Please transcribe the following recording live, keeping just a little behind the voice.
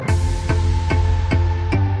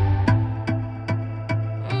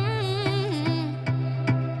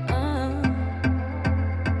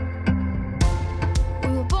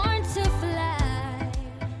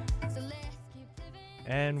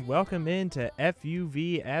welcome into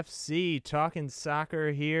FUVFC, talking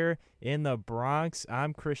soccer here in the Bronx.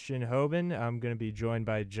 I'm Christian Hoban. I'm going to be joined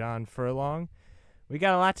by John Furlong. We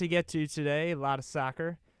got a lot to get to today, a lot of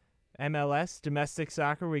soccer. MLS, domestic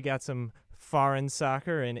soccer. We got some foreign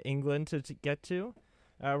soccer in England to get to.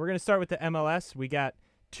 We're going to start with the MLS. We got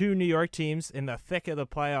two New York teams in the thick of the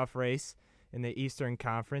playoff race in the Eastern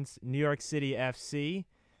Conference. New York City FC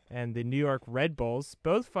and the New York Red Bulls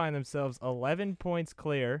both find themselves 11 points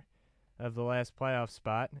clear of the last playoff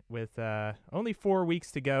spot with only 4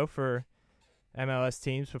 weeks to go for MLS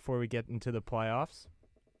teams before we get into the playoffs.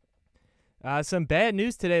 Some bad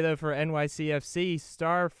news today, though, for NYCFC.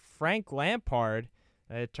 Star Frank Lampard,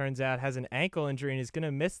 it turns out, has an ankle injury and is going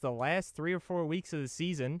to miss the last 3 or 4 weeks of the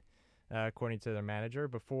season, according to their manager,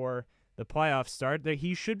 before the playoffs start.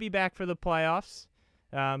 He should be back for the playoffs.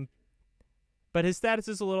 But his status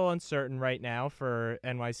is a little uncertain right now for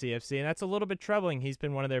NYCFC, and that's a little bit troubling. He's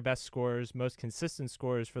been one of their best scorers, most consistent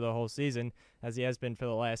scorers for the whole season, as he has been for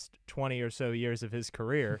the last 20 or so years of his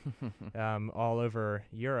career all over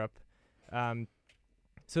Europe.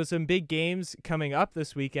 So some big games coming up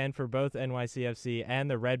this weekend for both NYCFC and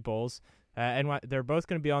the Red Bulls. They're both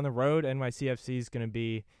going to be on the road. NYCFC is going to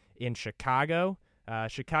be in Chicago.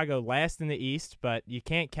 Chicago last in the East, but you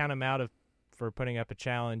can't count them out for putting up a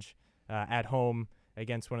challenge at home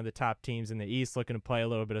against one of the top teams in the East, looking to play a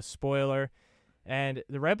little bit of spoiler. And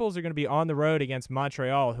the Red Bulls are going to be on the road against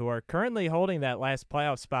Montreal, who are currently holding that last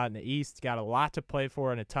playoff spot in the East. Got a lot to play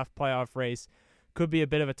for in a tough playoff race. Could be a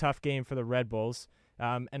bit of a tough game for the Red Bulls.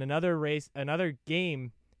 And another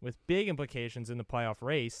game with big implications in the playoff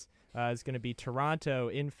race is going to be Toronto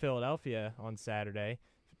in Philadelphia on Saturday.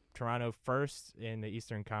 Toronto first in the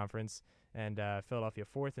Eastern Conference and Philadelphia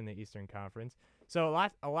fourth in the Eastern Conference. So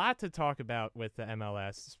a lot to talk about with the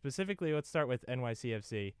MLS. Specifically, let's start with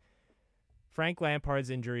NYCFC. Frank Lampard's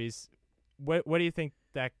injuries. What do you think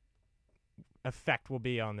that effect will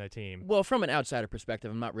be on the team? Well, from an outsider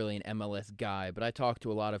perspective, I'm not really an MLS guy, but I talk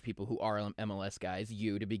to a lot of people who are MLS guys,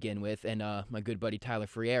 you to begin with, and my good buddy Tyler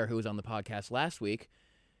Friere, who was on the podcast last week.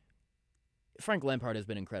 Frank Lampard has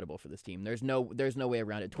been incredible for this team. There's no way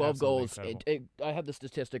around it. 12 goals. I have the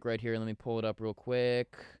statistic right here. Let me pull it up real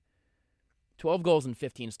quick. 12 goals in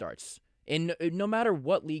 15 starts. And no matter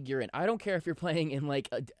what league you're in, I don't care if you're playing in like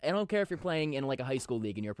a high school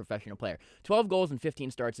league and you're a professional player. 12 goals in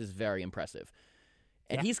 15 starts is very impressive.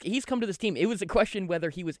 And he's come to this team. It was a question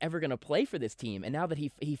whether he was ever going to play for this team. And now that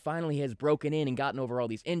he finally has broken in and gotten over all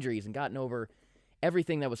these injuries and gotten over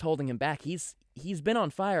everything that was holding him back, he's been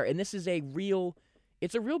on fire. And this is a real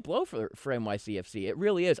blow for NYCFC. It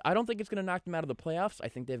really is. I don't think it's going to knock them out of the playoffs. I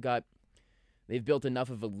think they've built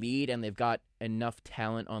enough of a lead and they've got enough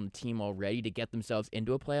talent on the team already to get themselves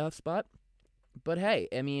into a playoff spot. But hey,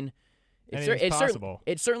 I mean, it's possible.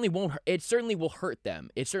 It certainly won't. It certainly will hurt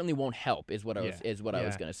them. It certainly won't help. Is what I was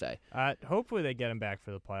going to say. Hopefully they get them back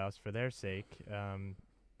for the playoffs for their sake.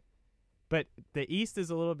 But the East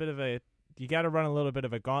is a little bit of you got to run a little bit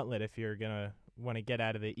of a gauntlet if you're gonna want to get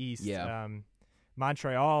out of the East. Yeah.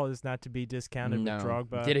 Montreal is not to be discounted with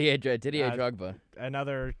Drogba. Didier Drogba.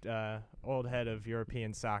 Another old head of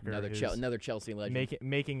European soccer. Another Chelsea legend.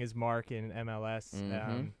 Making his mark in MLS.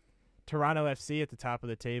 Mm-hmm. Toronto FC at the top of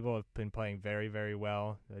the table have been playing very, very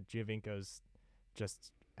well. Giovinco's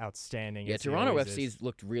just outstanding. Yeah, Toronto FC's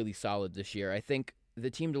looked really solid this year. I think the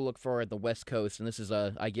team to look for at the West Coast, and this is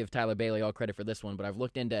I give Tyler Bailey all credit for this one, but I've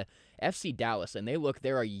looked into FC Dallas, and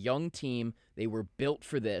they're a young team. They were built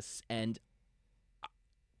for this, and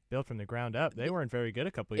built from the ground up. They weren't very good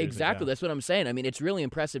a couple years ago. Exactly, that's what I'm saying. I mean, it's really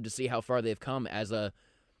impressive to see how far they've come as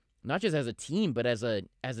not just as a team, but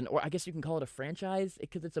or I guess you can call it a franchise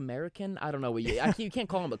because it's American. I don't know. You can't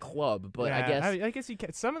call them a club, but yeah, I guess you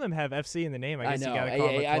can. Some of them have FC in the name. I guess know. You got to call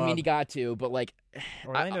them a club. I mean, you got to, but like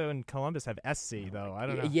Orlando and Columbus have SC though. I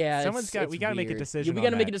don't know. Yeah, we got to make a decision. We got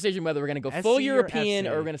to make a decision whether we're going to go full European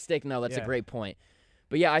or we're going to stick. No, that's a great point.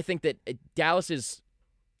 But yeah, I think that Dallas is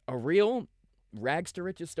a real rags to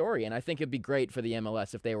riches story, and I think it'd be great for the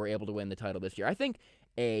MLS if they were able to win the title this year. I think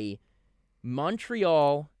a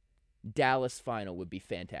Montreal Dallas final would be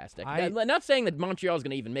fantastic. I'm not saying that Montreal is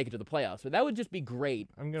going to even make it to the playoffs, but that would just be great.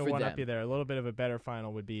 I'm going to one up you there. A little bit of a better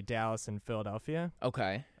final would be Dallas and Philadelphia.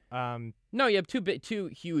 Okay. No, you have two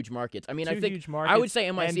huge markets. I mean, I think huge markets, I would say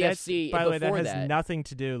NYCFC. By the way, that has nothing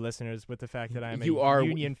to do, listeners, with the fact that I'm a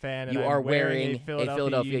Union fan and you I'm are wearing a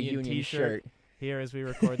Philadelphia Union T-shirt here as we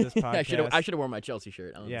record this podcast. I should have worn my Chelsea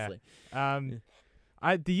shirt, honestly. Yeah.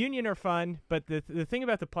 The Union are fun, but the thing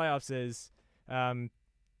about the playoffs is,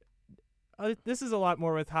 this is a lot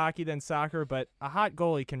more with hockey than soccer, but a hot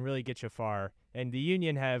goalie can really get you far. And the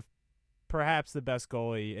Union have perhaps the best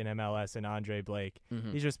goalie in MLS in Andre Blake.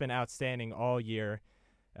 Mhm. He's just been outstanding all year.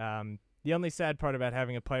 The only sad part about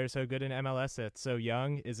having a player so good in MLS that's so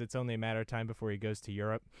young is it's only a matter of time before he goes to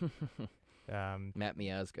Europe. Matt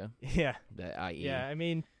Miazga, Yeah, i.e. yeah. I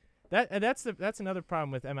mean, that's another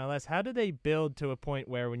problem with MLS. How do they build to a point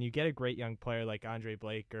where when you get a great young player like Andre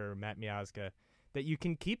Blake or Matt Miazga, that you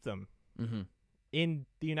can keep them Mhm. in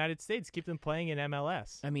the United States, keep them playing in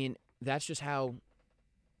MLS? I mean, that's just how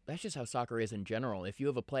soccer is in general. If you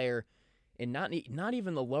have a player in not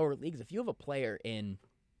even the lower leagues, if you have a player in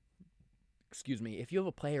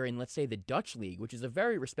let's say the Dutch league, which is a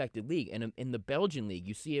very respected league, and in the Belgian league,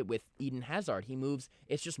 you see it with Eden Hazard.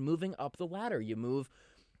 It's just moving up the ladder. You move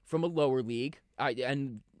from a lower league,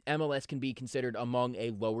 and MLS can be considered among a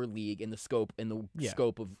lower league in the scope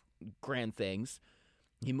scope of grand things.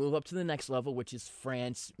 You move up to the next level, which is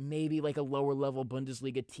France, maybe like a lower level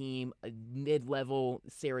Bundesliga team, a mid-level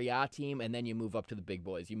Serie A team, and then you move up to the big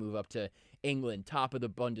boys. You move up to England, top of the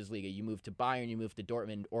Bundesliga. You move to Bayern, you move to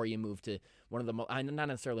Dortmund, or you move to one of the not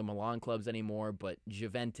necessarily Milan clubs anymore, but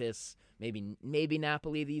Juventus, maybe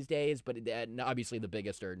Napoli these days. But obviously the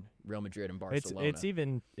biggest are Real Madrid and Barcelona. It's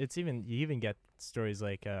even you even get stories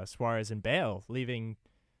like Suarez and Bale leaving.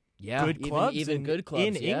 Yeah, good clubs even good clubs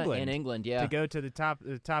in England. In England, to go to the top of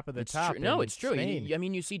the top. It's true.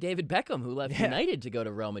 You see David Beckham, who left United to go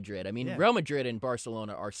to Real Madrid. I mean, Real Madrid and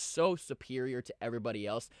Barcelona are so superior to everybody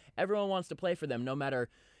else. Everyone wants to play for them, no matter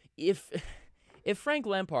if Frank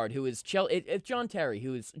Lampard, who is if John Terry,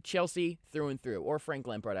 who is Chelsea through and through, or Frank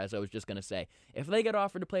Lampard, as I was just going to say, if they get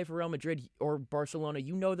offered to play for Real Madrid or Barcelona,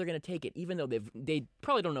 you know they're going to take it, even though they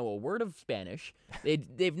probably don't know a word of Spanish.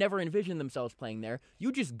 They've never envisioned themselves playing there.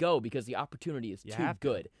 You just go because the opportunity is too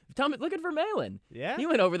good. Look at Vermaelen. Yeah, he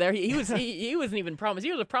went over there. He wasn't even promised.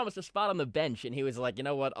 He was promised a spot on the bench, and he was like, you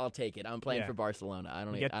know what, I'll take it. I'm playing for Barcelona. I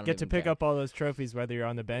don't get to pick up all those trophies whether you're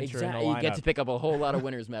on the bench or in the lineup. You get to pick up a whole lot of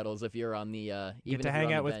winners medals if you're on the even to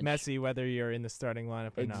hang out with Messi whether you're in the starting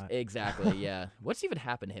lineup or not. Exactly. Yeah. What's even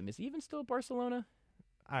happened to him? Is he even still at Barcelona?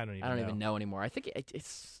 I don't even know anymore. I think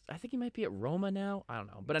I think he might be at Roma now. I don't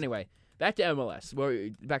know. But anyway, back to MLS.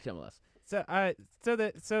 Back to MLS.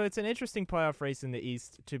 So it's an interesting playoff race in the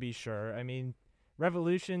East, to be sure. I mean,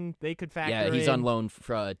 Revolution, they could factor in. Yeah, he's on loan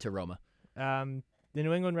to Roma. The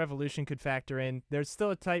New England Revolution could factor in. There's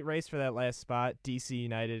still a tight race for that last spot. DC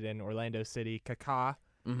United and Orlando City. Kaká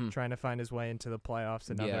trying to find his way into the playoffs.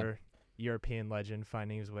 Another European legend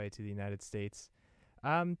finding his way to the United States.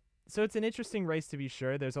 So it's an interesting race, to be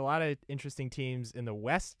sure. There's a lot of interesting teams in the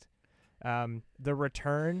West. The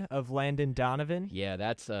return of Landon Donovan. Yeah,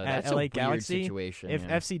 that's LA a weird Galaxy situation. If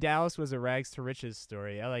FC Dallas was a rags to riches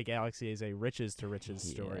story, LA Galaxy is a riches to riches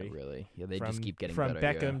story. Yeah, really. Yeah, they just keep getting from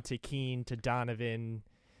better. Beckham to Keane to Donovan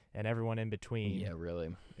and everyone in between. Yeah,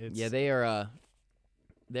 really. They are.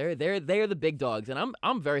 They're the big dogs, and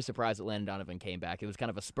I'm very surprised that Landon Donovan came back. It was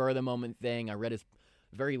kind of a spur of the moment thing. I read his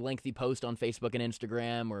very lengthy post on Facebook and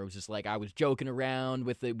Instagram where it was just like I was joking around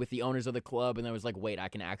with the owners of the club, and I was like, wait, I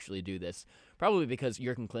can actually do this. Probably because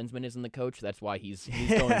Jurgen Klinsmann isn't the coach. That's why he's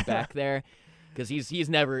going back there, because he's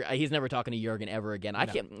never talking to Jurgen ever again. I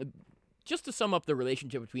can't. Just to sum up the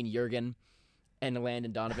relationship between Jurgen and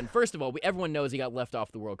Landon Donovan. First of all, everyone knows he got left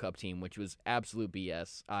off the World Cup team, which was absolute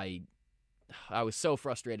BS. I was so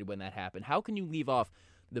frustrated when that happened. How can you leave off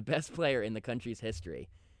the best player in the country's history?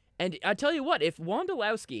 And I tell you what, if Donovan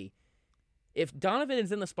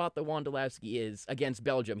is in the spot that Wondolowski is against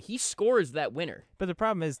Belgium, he scores that winner. But the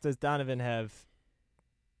problem is, does Donovan have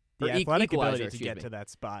the athletic ability to get to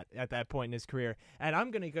that spot at that point in his career? And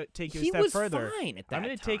I'm going to take you a step further. He was fine at that I'm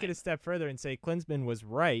going to take it a step further and say Klinsmann was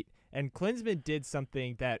right, and Klinsmann did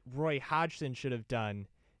something that Roy Hodgson should have done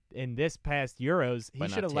in this past Euros. He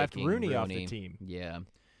should have left Rooney off the team. Yeah.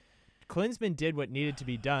 Klinsmann did what needed to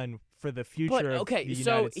be done for the future of the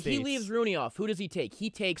United States. He leaves Rooney off. Who does he take? He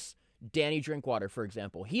takes Danny Drinkwater, for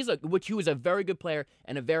example. He was a very good player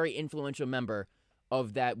and a very influential member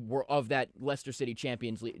of that Leicester City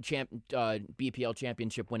BPL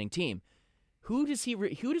championship winning team. Who does he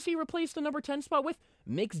replace the number 10 spot with?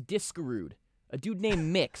 Mix Diskerud. A dude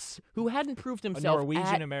named Mix, who hadn't proved himself. A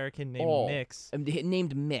Norwegian American named Mix.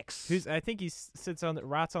 Named Mix. I think he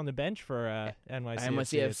rots on the bench for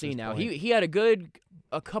NYCFC now. He had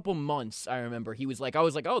a couple months. I remember I was like,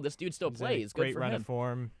 oh, this dude still plays. Great Good for run him. of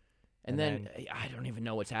form. And then I don't even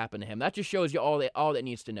know what's happened to him. That just shows you all that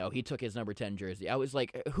needs to know. He took his number 10 jersey. I was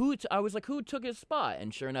like, who took his spot?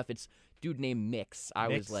 And sure enough, it's dude named Mix. I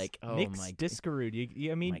was like, oh Mix my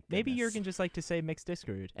Diskerud. I mean, maybe Jurgen just like to say Mix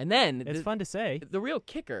Diskerud. And then it's fun to say. The real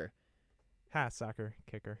kicker. Soccer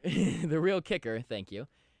kicker. The real kicker, thank you,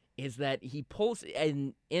 is that he pulls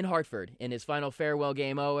in Hartford in his final farewell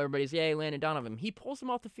game. Oh, everybody's, yay, Landon Donovan. He pulls him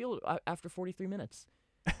off the field after 43 minutes.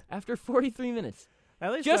 After 43 minutes.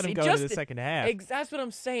 At least let him go to the second half. That's what I'm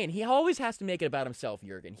saying. He always has to make it about himself,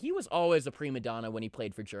 Jurgen. He was always a prima donna when he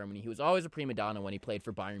played for Germany. He was always a prima donna when he played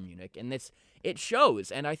for Bayern Munich. And it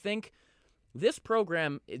shows. And I think this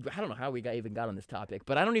program, I don't know how we even got on this topic,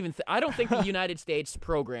 but I don't think the United States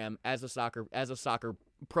program as a soccer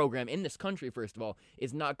program in this country, first of all,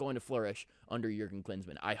 is not going to flourish under Jurgen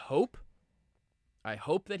Klinsmann. I hope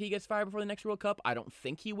that he gets fired before the next World Cup. I don't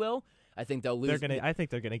think he will. I think they'll lose. I think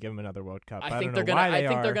they're gonna give him another World Cup. I think they're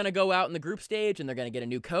gonna go out in the group stage and they're gonna get a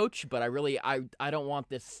new coach. But I don't want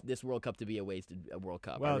this World Cup to be a wasted World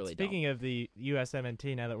Cup. Well, speaking of the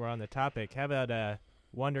USMNT, now that we're on the topic, how about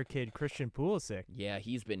wonder kid Christian Pulisic? Yeah,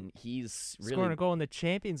 he's really scoring a goal in the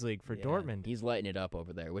Champions League for Dortmund. He's lighting it up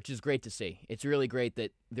over there, which is great to see. It's really great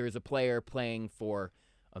that there's a player playing for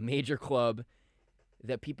a major club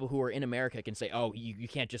that people who are in America can say, oh, you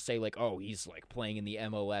can't just say, like, oh, he's, like, playing in the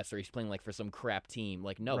MLS or he's playing, like, for some crap team.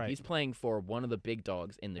 Like, no, He's playing for one of the big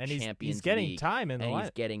dogs in the Champions League. He's getting time in the line.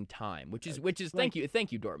 He's getting time, which is like,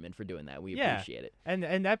 thank you, Dortmund, for doing that. We appreciate it.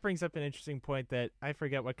 And that brings up an interesting point that I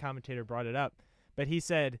forget what commentator brought it up, but he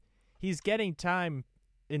said he's getting time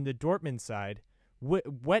in the Dortmund side. What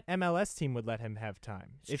MLS team would let him have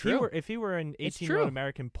time? If he were an 18-year-old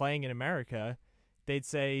American playing in America, they'd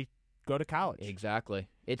say, go to college. Exactly.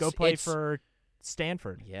 Go play for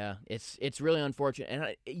Stanford. Yeah, it's really unfortunate.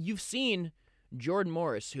 And you've seen Jordan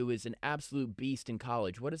Morris, who is an absolute beast in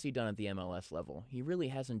college. What has he done at the MLS level? He really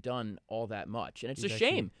hasn't done all that much, and it's a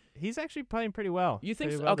shame. He's actually playing pretty well. You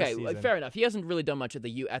think so? Okay, fair enough. He hasn't really done much at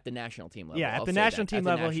the national team level. Yeah, at the national team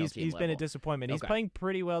level, he's been a disappointment. He's playing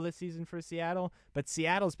pretty well this season for Seattle, but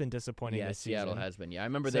Seattle's been disappointing this season. Yeah, Seattle has been. Yeah, I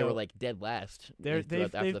remember they were like dead last.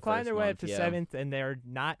 They've climbed their way up to 7th, and they're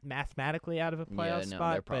not mathematically out of a playoff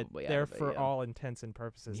spot, but they're for all intents and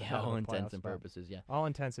purposes. Yeah, all intents and purposes. Yeah, all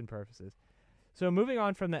intents and purposes. So moving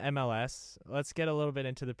on from the MLS, let's get a little bit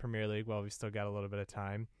into the Premier League while we've still got a little bit of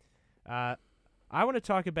time. I want to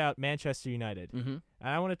talk about Manchester United. Mm-hmm. And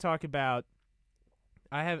I want to talk about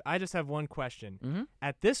I just have one question. Mm-hmm.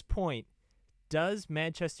 At this point, does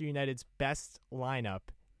Manchester United's best lineup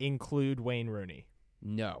include Wayne Rooney?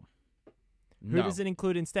 No. Who does it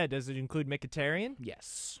include instead? Does it include Mkhitaryan?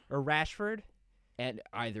 Yes. Or Rashford? And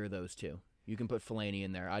either of those two. You can put Fellaini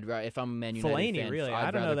in there. If I'm a Man United fan, really?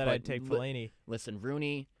 I don't know that I'd take Fellaini. Listen,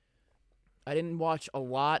 Rooney, I didn't watch a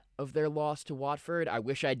lot of their loss to Watford. I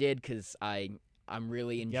wish I did because I'm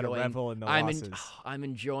really enjoying. You gotta revel in the losses. I'm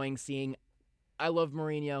enjoying seeing. I love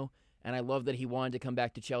Mourinho, and I love that he wanted to come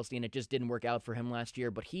back to Chelsea, and it just didn't work out for him last year.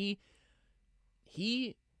 But he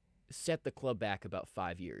set the club back about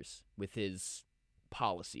 5 years with his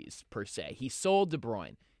policies per se. He sold De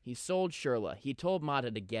Bruyne. He sold Schürrle. He told Mata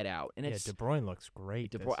to get out. And De Bruyne looks great.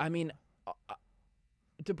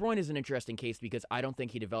 De Bruyne is an interesting case because I don't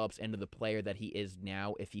think he develops into the player that he is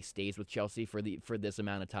now if he stays with Chelsea for this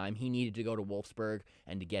amount of time. He needed to go to Wolfsburg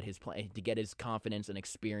and to get his confidence and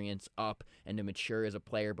experience up and to mature as a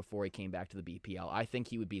player before he came back to the BPL. I think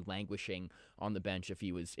he would be languishing on the bench if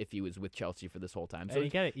he was with Chelsea for this whole time. So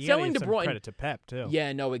you selling De Bruyne, credit to Pep too.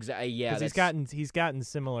 Yeah, no, exactly. Yeah, because he's gotten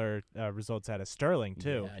similar results out of Sterling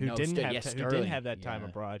too, who didn't have that time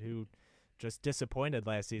abroad. Who just disappointed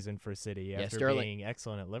last season for City after being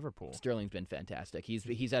excellent at Liverpool. Sterling's been fantastic.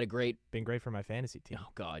 He's had a been great for my fantasy team. Oh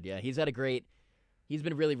God, yeah, he's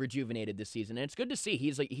been really rejuvenated this season, and it's good to see.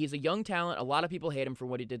 He's a young talent. A lot of people hate him for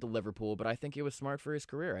what he did to Liverpool, but I think it was smart for his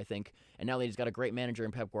career. I think, and now that he's got a great manager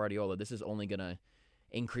in Pep Guardiola, this is only gonna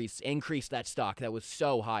increase that stock that was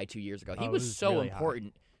so high 2 years ago. He was so really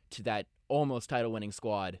important to that almost title-winning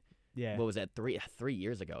squad. Yeah, what was that 3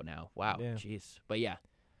 years ago now? Wow, jeez, but yeah.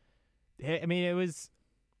 I mean,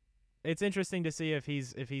 it's interesting to see if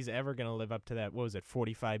he's ever going to live up to that. What was it,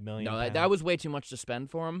 $45 million? No, that was way too much to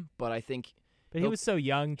spend for him. But I think, he was so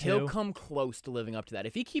young too. He'll come close to living up to that.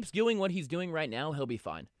 If he keeps doing what he's doing right now, he'll be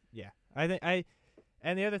fine. Yeah, and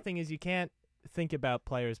the other thing is you can't think about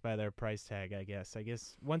players by their price tag. I guess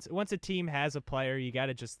once a team has a player, you got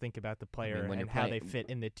to just think about the player and how they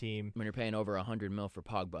fit in the team. When you're paying over $100 million for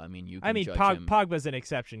Pogba, judge him. Pogba's an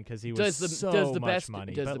exception because he was so much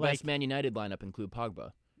money. Does the best Man United lineup include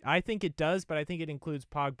Pogba? I think it does, but I think it includes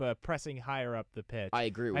Pogba pressing higher up the pitch. I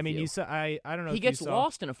agree with I mean, you. you saw. I don't know. He if gets you saw,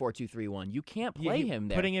 lost in a 4-2-3-1. You can't play him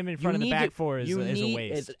there. Putting him in front of the back four is a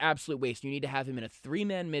waste. It's an absolute waste. You need to have him in a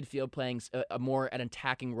 3-man midfield playing an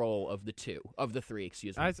attacking role of the three.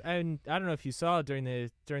 Excuse me. I don't know if you saw during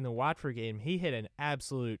the Watford game, he hit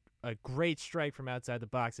a great strike from outside the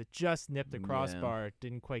box. It just nipped the crossbar,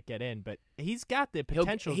 didn't quite get in, but he's got the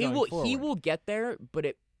potential. He will get there, but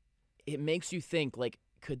it makes you think like,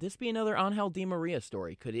 could this be another Angel Di Maria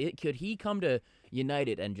story? Could he come to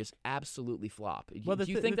United and just absolutely flop? Well, do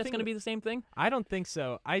you think that's going to be the same thing? I don't think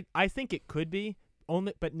so. I think it could be,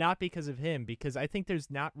 but not because of him, because I think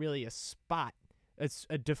there's not really a spot. It's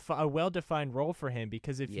a well-defined role for him,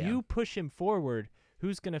 because if you push him forward,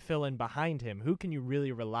 who's going to fill in behind him? Who can you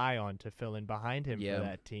really rely on to fill in behind him for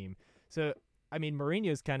that team? So, I mean,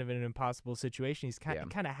 Mourinho's kind of in an impossible situation. He's kind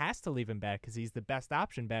of has to leave him back because he's the best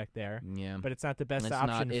option back there. Yeah. But it's not the best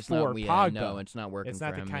option for Pogba. No, it's not working for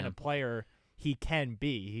him. It's not the kind of player he can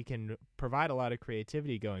be. He can provide a lot of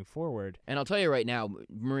creativity going forward. And I'll tell you right now,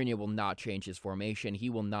 Mourinho will not change his formation. He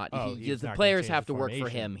will not. The not players have to work for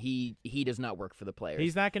him. He does not work for the players.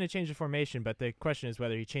 He's not going to change the formation, but the question is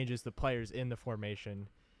whether he changes the players in the formation.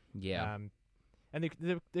 Yeah. And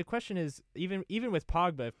the question is, even with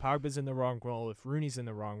Pogba, if Pogba's in the wrong role, if Rooney's in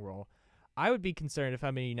the wrong role, I would be concerned if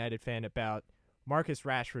I'm a United fan about Marcus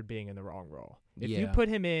Rashford being in the wrong role. If you put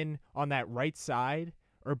him in on that right side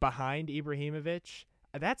or behind Ibrahimovic,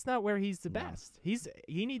 that's not where he's the best.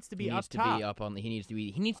 He needs to be up top. He needs to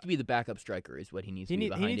be the backup striker is what he needs to be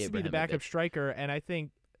behind. He needs to be the backup striker, and I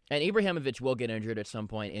think. And Ibrahimovic will get injured at some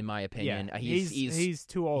point, in my opinion. Yeah, he's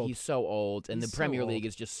too old. He's so old, and the Premier League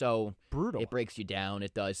is just so brutal. It breaks you down.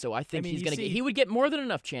 It does. So I think he would get more than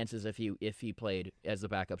enough chances if he played as the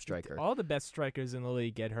backup striker. All the best strikers in the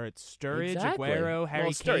league get hurt. Sturridge, Aguero,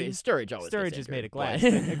 Harry Kane. Sturridge is made of glass.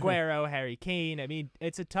 Aguero, Harry Kane. I mean,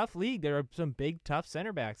 it's a tough league. There are some big, tough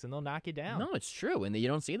center backs, and they'll knock you down. No, it's true, and you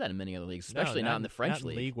don't see that in many other leagues, especially not in the French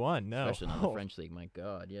league. League One, no. Especially not in the French league. My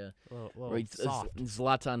God, yeah. Soft.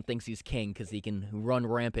 Zlatan thinks he's king because he can run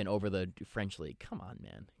rampant over the French league. Come on,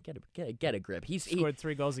 man, get a grip. He scored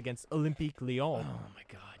 3 goals against Olympique Lyon. Oh my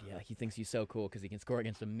God, yeah, he thinks he's so cool because he can score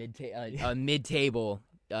against a mid-table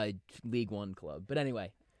League One club. But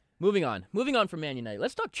anyway, moving on from Man United.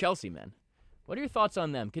 Let's talk Chelsea, man. What are your thoughts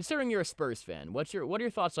on them? Considering you're a Spurs fan, what are your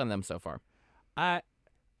thoughts on them so far? I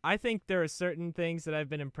think there are certain things that I've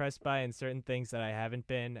been impressed by and certain things that I haven't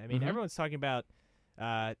been. I mean, everyone's talking about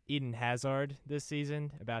Eden Hazard this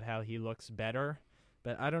season, about how he looks better,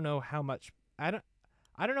 but I don't know how much. I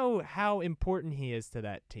don't know how important he is to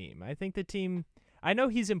that team. I think the team. I know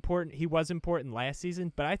he's important. He was important last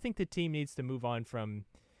season, but I think the team needs to move on from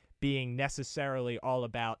being necessarily all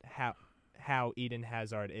about how Eden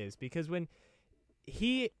Hazard is, because when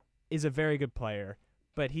he is a very good player,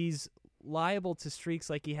 but he's liable to streaks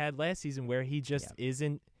like he had last season where he just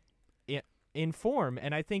isn't in form.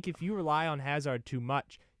 And I think if you rely on Hazard too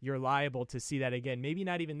much, you're liable to see that again. Maybe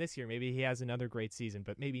not even this year. Maybe he has another great season,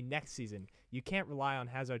 but maybe next season. You can't rely on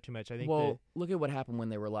Hazard too much. I think. Well, look at what happened when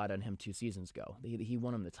they relied on him 2 seasons ago. He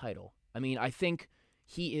won him the title. I mean, I think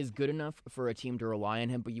he is good enough for a team to rely on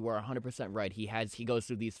him, but you are 100% right. He goes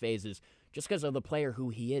through these phases just because of the player who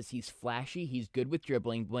he is. He's flashy. He's good with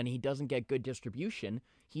dribbling. When he doesn't get good distribution,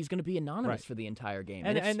 he's going to be anonymous for the entire game.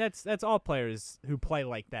 And that's all players who play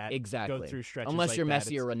like that. Exactly. Go through stretches unless like you're that.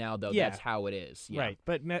 Messi or Ronaldo, that's how it is. Yeah. Right.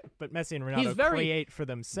 But Messi and Ronaldo create for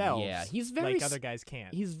themselves. Yeah, he's very like other guys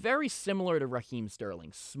can't. He's very similar to Raheem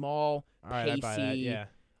Sterling. Small, pacey.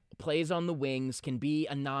 Plays on the wings, can be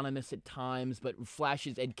anonymous at times, but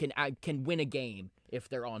flashes and can win a game if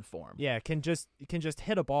they're on form. Yeah, can just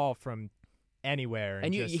hit a ball from anywhere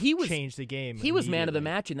and change the game. He was man of the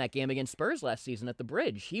match in that game against Spurs last season at the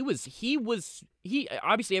Bridge. He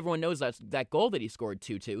obviously everyone knows that goal that he scored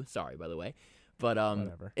 2-2. Sorry, by the way. But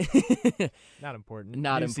whatever. Not important.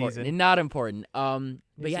 Not New important. Season. Not important.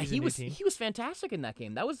 But yeah, season, he was fantastic in that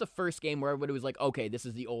game. That was the first game where everybody was like, okay, this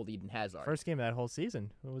is the old Eden Hazard. First game of that whole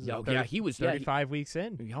season. What was it? He was 35 weeks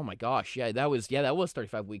in. Oh my gosh, that was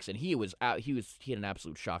 35 weeks in. He was out. He had an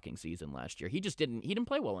absolute shocking season last year. He didn't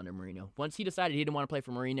play well under Mourinho. Once he decided he didn't want to play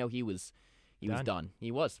for Mourinho, he was done. He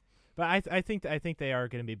was. But I think they are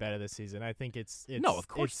going to be better this season. I think it's no, of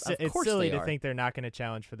course, it's silly to think they're not going to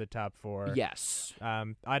challenge for the top 4. Yes.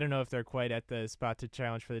 I don't know if they're quite at the spot to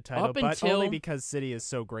challenge for the title, but only because City is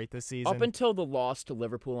so great this season. Up until the loss to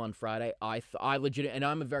Liverpool on Friday, I legit, and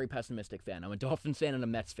I'm a very pessimistic fan. I'm a Dolphins fan and a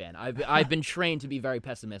Mets fan. I've been trained to be very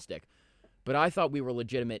pessimistic. But I thought we were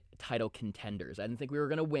legitimate title contenders. I didn't think we were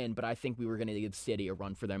going to win, but I think we were going to give City a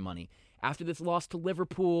run for their money. After this loss to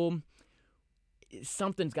Liverpool,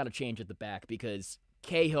 something's got to change at the back because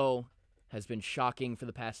Cahill has been shocking for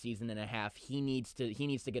the past season and a half. He needs to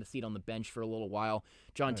get a seat on the bench for a little while.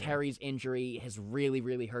 John Terry's injury has really,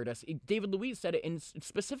 really hurt us. David Luiz said it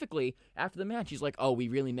specifically after the match. He's like, oh, we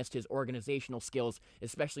really missed his organizational skills,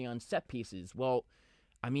 especially on set pieces. Well,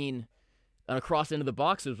 I mean, a cross into the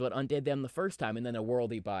box was what undid them the first time, and then a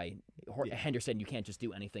worldie by Henderson you can't just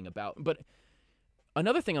do anything about. But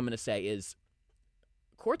another thing I'm going to say is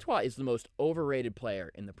Courtois is the most overrated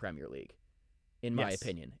player in the Premier League, in my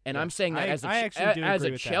opinion. And I'm saying that as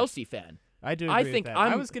a Chelsea fan. I do agree with that.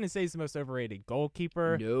 I was going to say he's the most overrated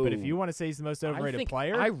goalkeeper, but if you want to say he's the most overrated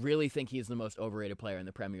player... I really think he's the most overrated player in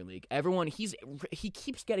the Premier League. He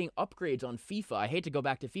keeps getting upgrades on FIFA. I hate to go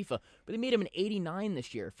back to FIFA, but they made him an 89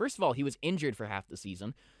 this year. First of all, he was injured for half the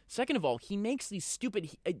season. Second of all, he makes these stupid...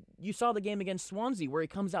 you saw the game against Swansea where he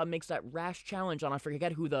comes out and makes that rash challenge on, I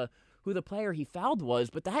forget who the player he fouled was,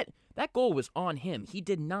 but that goal was on him. He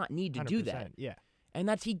did not need to do that. Yeah. And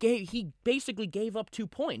he basically gave up 2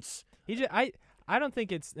 points. I don't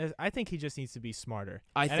think it's. I think he just needs to be smarter.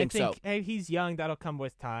 I think so. Hey, he's young. That'll come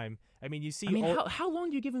with time. I mean, you see. How long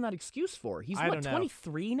do you give him that excuse for? He's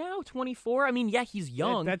 23 now, 24. I mean, yeah, he's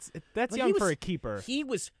young. That's young for a keeper. He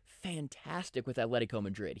was fantastic with Atletico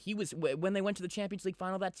Madrid. He was when they went to the Champions League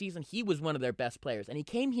final that season. He was one of their best players, and he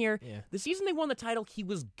came here. Yeah. The season they won the title, he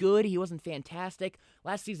was good. He wasn't fantastic.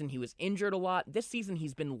 Last season, he was injured a lot. This season,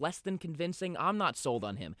 he's been less than convincing. I'm not sold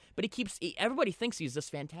on him, but everybody thinks he's this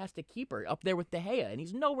fantastic keeper up there with De Gea, and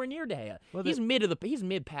he's nowhere near De Gea. Well, he's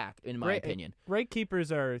mid pack in my opinion. Great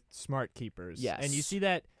keepers are smart keepers. Yes, and you see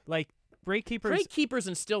that great keepers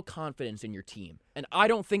instill confidence in your team, and I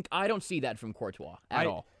don't see that from Courtois at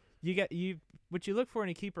all. What you look for in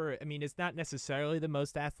a keeper, I mean, it's not necessarily the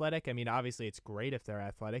most athletic. I mean, obviously it's great if they're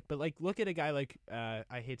athletic, but look at a guy like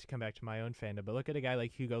I hate to come back to my own fandom, but look at a guy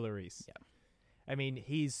like Hugo Lloris. Yeah. I mean,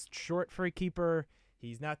 he's short for a keeper.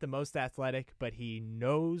 He's not the most athletic, but he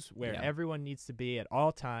knows where everyone needs to be at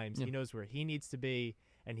all times. Yeah. He knows where he needs to be,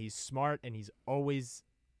 and he's smart, and he's always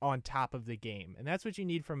on top of the game. And that's what you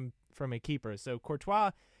need from a keeper. So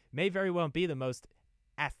Courtois may very well be the most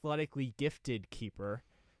athletically gifted keeper,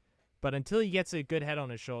 but until he gets a good head on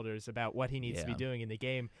his shoulders about what he needs to be doing in the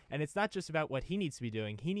game, and it's not just about what he needs to be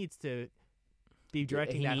doing, he needs to be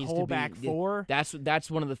directing that whole back four. That's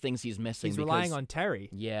one of the things he's missing. He's relying on Terry.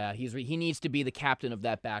 Yeah, he needs to be the captain of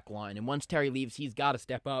that back line, and once Terry leaves, he's got to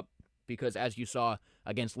step up because, as you saw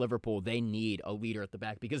against Liverpool, they need a leader at the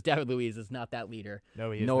back because David Luiz is not that leader. No,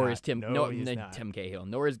 he is nor not. Is Tim. Tim Cahill.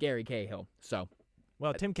 Nor is Gary Cahill. So.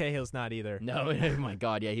 Well, Tim Cahill's not either. No, oh my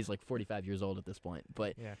God, yeah, he's like 45 years old at this point.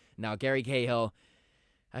 But now Gary Cahill,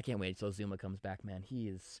 I can't wait until Zuma comes back, man.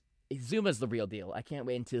 Zuma's the real deal. I can't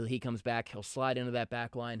wait until he comes back. He'll slide into that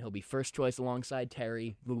back line. He'll be first choice alongside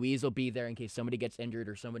Terry. Luiz will be there in case somebody gets injured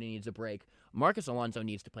or somebody needs a break. Marcus Alonso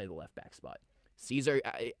needs to play the left back spot. Cesar,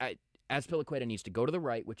 Azpilicueta needs to go to the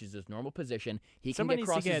right, which is his normal position. He can get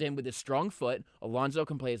crosses in with his strong foot. Alonso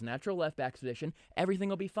can play his natural left back position. Everything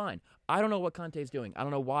will be fine. I don't know what Conte's doing. I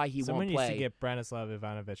don't know why he won't play. Someone needs to get Branislav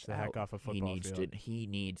Ivanovic the heck off a football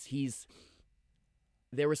field.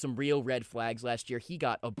 There were some real red flags last year. He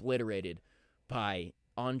got obliterated by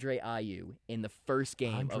Andre Ayew in the first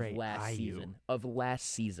game of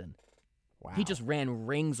last season. Wow. He just ran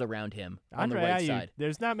rings around him on the right side.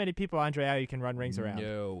 There's not many people Andre Ayew can run rings around.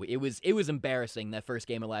 No, it was embarrassing that first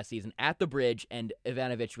game of last season at the Bridge, and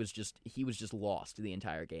Ivanovic was just lost the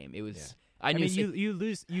entire game. It was. Yeah. I mean, you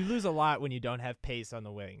lose a lot when you don't have pace on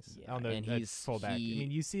the wings on the fullback. I mean,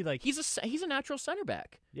 you see he's a natural center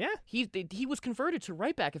back. Yeah, he was converted to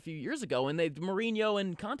right back a few years ago, and Mourinho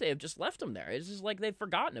and Conte have just left him there. It's just like they've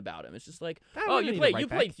forgotten about him. It's just like,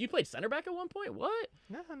 you played center back at one point. What?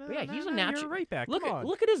 No. Yeah, he's a natural you're a right back. Look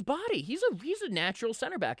at his body. He's a natural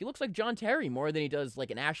center back. He looks like John Terry more than he does like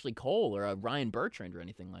an Ashley Cole or a Ryan Bertrand or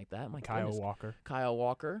anything like that. Kyle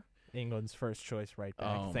Walker. England's first choice right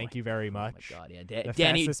back. Thank you very much. Oh my God, yeah. The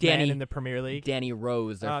fastest man in the Premier League. Danny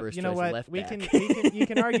Rose, their first choice left back. You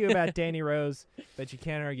can argue about Danny Rose, but you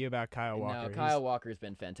can't argue about Kyle Walker. No, Kyle Walker's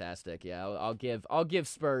been fantastic. Yeah, I'll give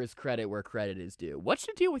Spurs credit where credit is due. What's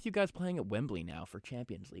the deal with you guys playing at Wembley now for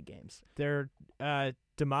Champions League games? They're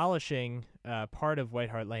demolishing part of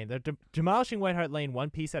White Hart Lane. They're demolishing White Hart Lane one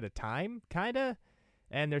piece at a time, kind of.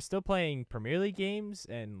 And they're still playing Premier League games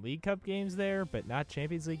and League Cup games there, but not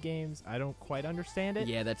Champions League games. I don't quite understand it.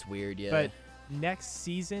 Yeah, that's weird, yeah. But next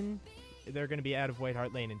season, they're going to be out of White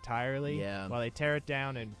Hart Lane entirely while they tear it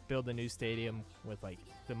down and build a new stadium with,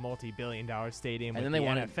 the multi-billion-dollar stadium and with then NFL.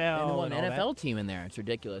 And they want an NFL team in there. It's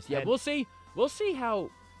ridiculous. Yeah, we'll see how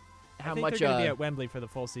how I think much they're going to be at Wembley for the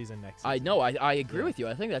full season next season. I know. I agree with you.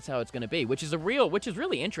 I think that's how it's going to be, which is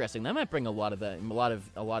really interesting. That might bring a lot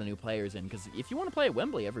of new players in, because if you want to play at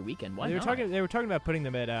Wembley every weekend, why not? They were talking about putting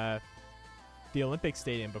them at the Olympic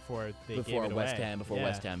Stadium before they gave it away.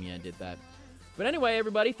 West Ham did that. But anyway,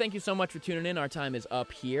 everybody, thank you so much for tuning in. Our time is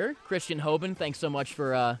up here. Christian Hoban, thanks so much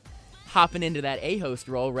for hopping into that A-host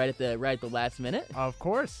role right at the last minute. Of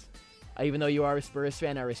course. Even though you are a Spurs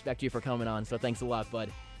fan, I respect you for coming on, so thanks a lot,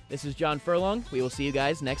 bud. This is John Furlong. We will see you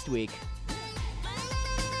guys next week.